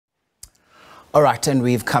All right, and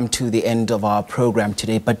we've come to the end of our program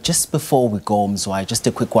today. But just before we go, Mzwai, just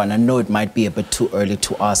a quick one. I know it might be a bit too early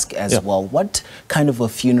to ask as well. What kind of a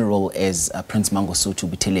funeral is Prince Magosuthu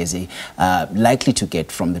Buthelezi likely to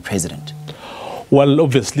get from the president? Well,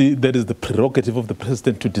 obviously, that is the prerogative of the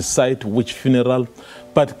president to decide which funeral.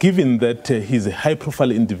 But given that he's a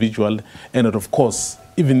high-profile individual, and of course,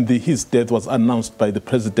 even his death was announced by the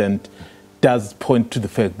president, does point to the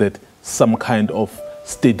fact that some kind of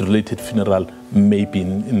state-related funeral may be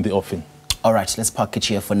in the offing. All right, let's park it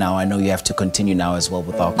here for now. I know you have to continue now as well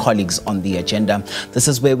with our colleagues on the agenda. This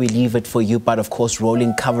is where we leave it for you, but of course,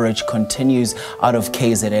 rolling coverage continues out of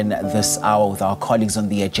KZN this hour with our colleagues on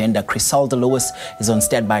the agenda. Crisalda Lewis is on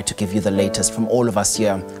standby to give you the latest. From all of us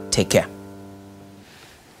here, take care.